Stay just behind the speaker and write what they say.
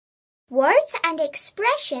Words and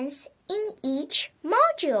expressions in each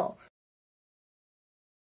module.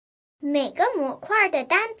 每个模块的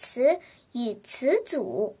单词与词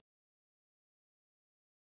组。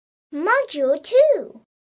Module 2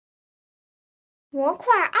模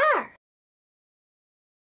块2。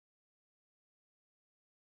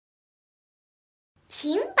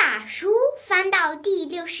请把书翻到第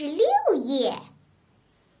66页。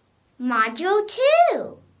Module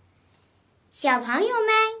 2， 小朋友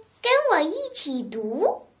们跟我一起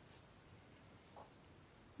读。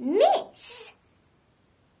Miss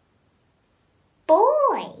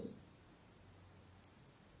Boy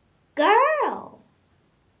Girl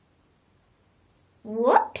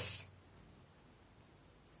Whoops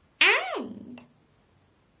And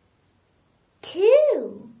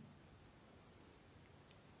Two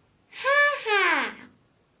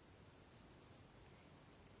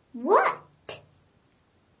What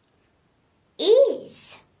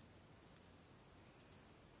is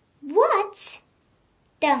What's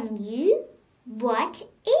等于 What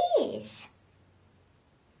is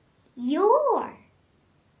Your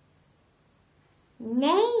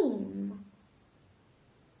name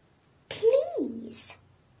Please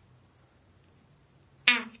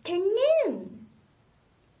Afternoon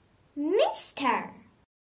Mr.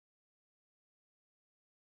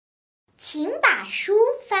 请把书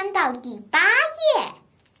翻到第8页。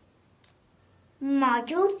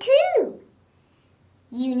Module 2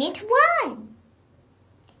 Unit 1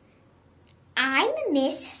 I'm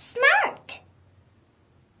Miss Smart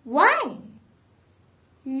 1.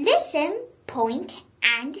 Listen, point,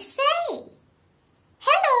 and say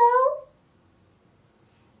Hello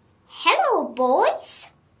Hello, boys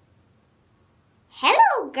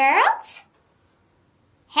Hello, girls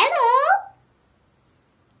Hello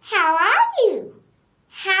How are you?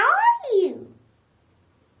 How are you?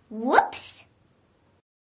 Whoops!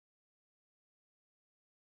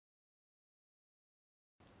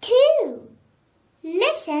 2.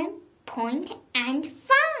 Listen, point, and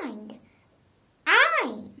find.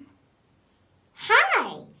 I'm.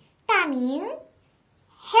 Hi, 大明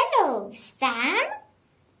Hello, Sam.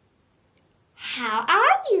 How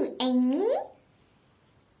are you, Amy?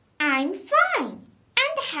 I'm fine.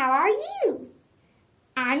 And how are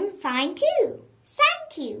you?I'm fine too.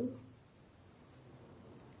 Thank you.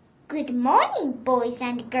 Good morning, boys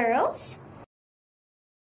and girls.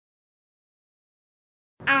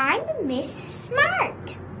 I'm Miss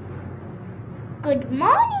Smart. Good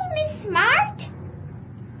morning, Miss Smart.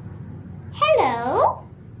 Hello.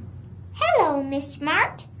 Hello, Miss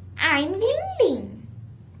Smart. I'm Ling.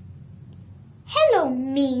 Hello,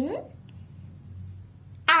 Ming.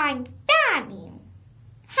 I'm 大明。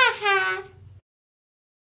哈哈。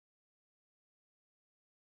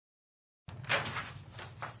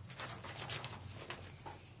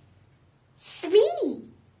3.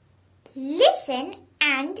 Listen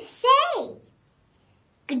and say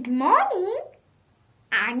Good morning,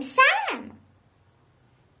 I'm Sam.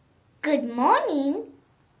 Good morning,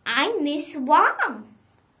 I'm Miss Wang.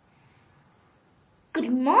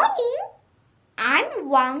 Good morning, I'm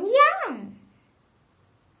Wang Yang.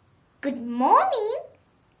 Good morning,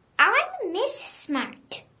 I'm Miss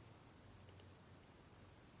Smart.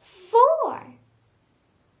 4.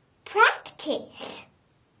 Practice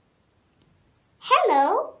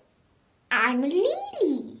Hello, I'm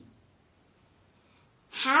Lily.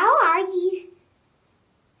 How are you?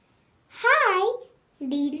 Hi,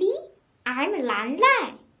 Lily. I'm Lan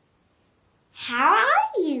Lan. How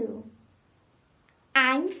are you?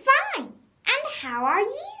 I'm fine. And how are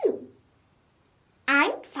you?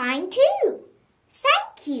 I'm fine too.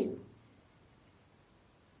 Thank you.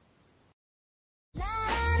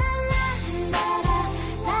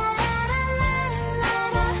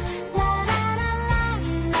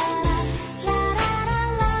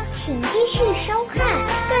请继续收看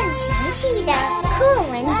更详细的课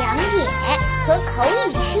文讲解和口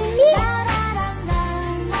语训练。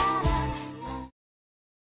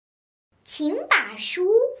请把书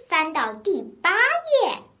翻到第8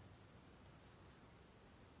页。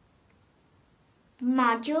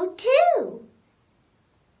Module 2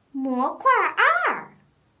模块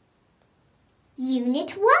2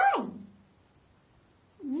 Unit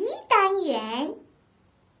 1单元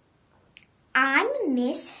I'm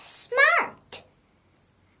Miss Smart.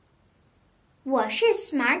 我是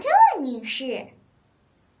Smart 女士。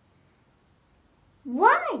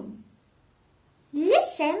1.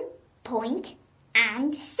 Listen, point,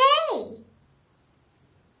 and say.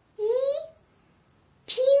 1.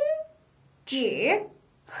 听、指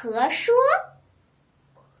和说。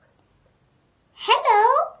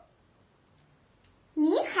Hello.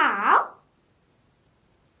 你好。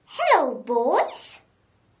Hello, boys.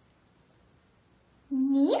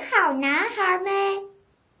 你好，男孩们。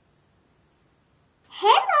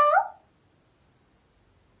Hello.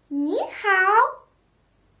 你好。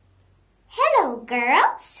Hello,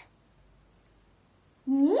 girls.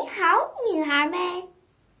 你好，女孩们。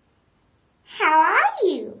How are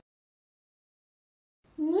you?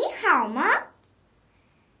 你好吗？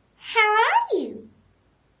 How are you?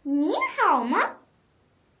 你好吗？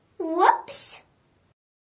 Whoops!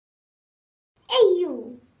 哎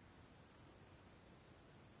呦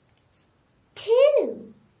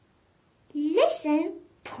 2. Listen,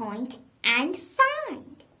 point, and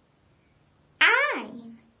find.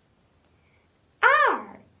 I'm.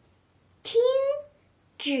 R. 听，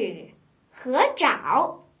指和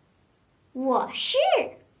找。我是。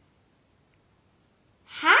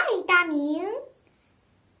Hi, 大明。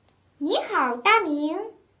你好，大明。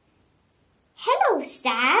Hello,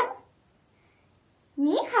 Sam.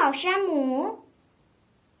 你好，山姆。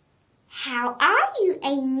How are you,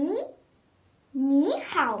 Amy? 你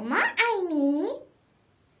好吗，艾米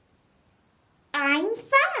 ？I'm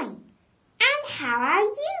fine. And how are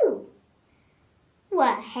you? 我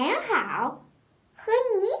很好，和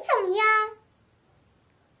你怎么样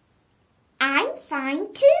 ？I'm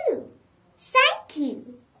fine too. Thank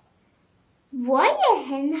you. 我也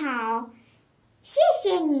很好，谢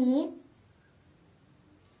谢你。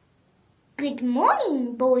Good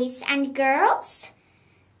morning, boys and girls.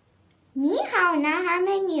 你好，男孩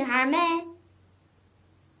们、女孩们。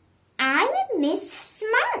I'm Miss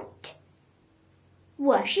Smart.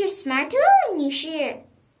 我是 Smart 女士。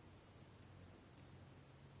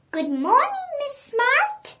Good morning, Miss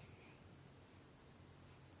Smart.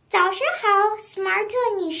 早上好 ，Smart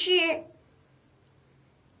女士。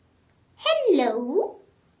Hello.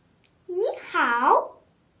 你好。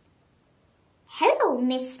Hello,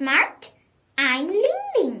 Miss Smart. I'm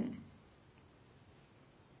Ling.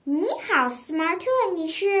 你好 ，Smart 女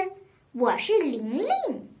士，我是玲玲。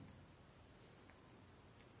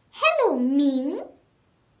Hello, 明。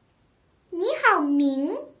你好，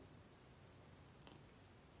明。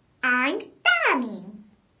I'm 大明。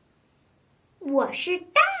我是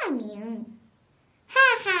大明。哈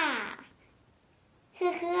哈，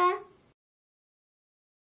呵呵。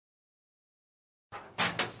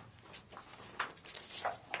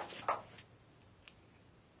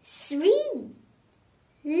3.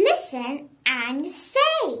 Listen and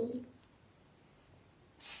say.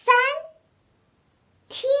 3.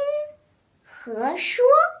 听和说。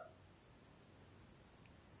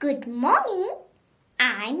Good morning,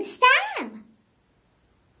 I'm Sam.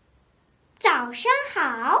 早上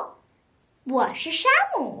好，我是山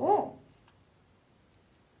姆。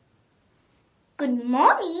Good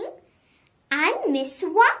morning, I'm Miss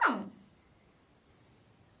Wang.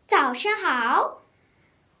 早上好，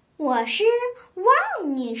我是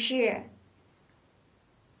汪女士。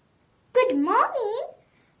Good morning,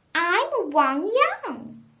 I'm Wang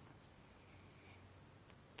Yang.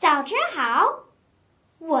 早晨好，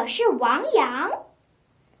我是王阳。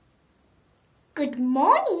Good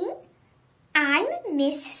morning, I'm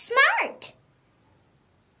Miss Smart.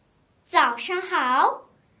 早上好，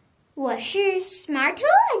我是 Smart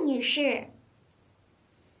女士。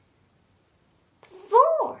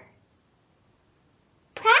4.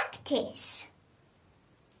 Practice.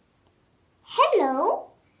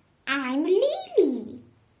 Hello, I'm Lily.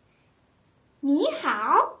 你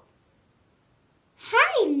好。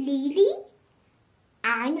Hi, Lily.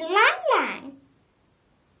 I'm 兰兰。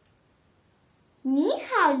你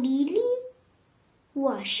好，莉莉，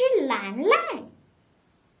我是兰兰。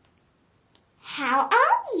How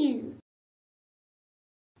are you?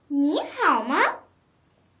 你好吗？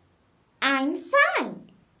 I'm fine.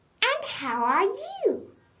 And how are you?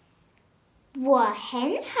 我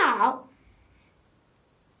很好。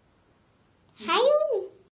还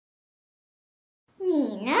有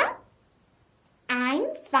你呢？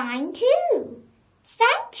 I'm fine too.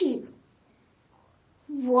 Thank you.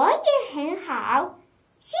 我也很好，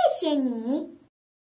谢谢你。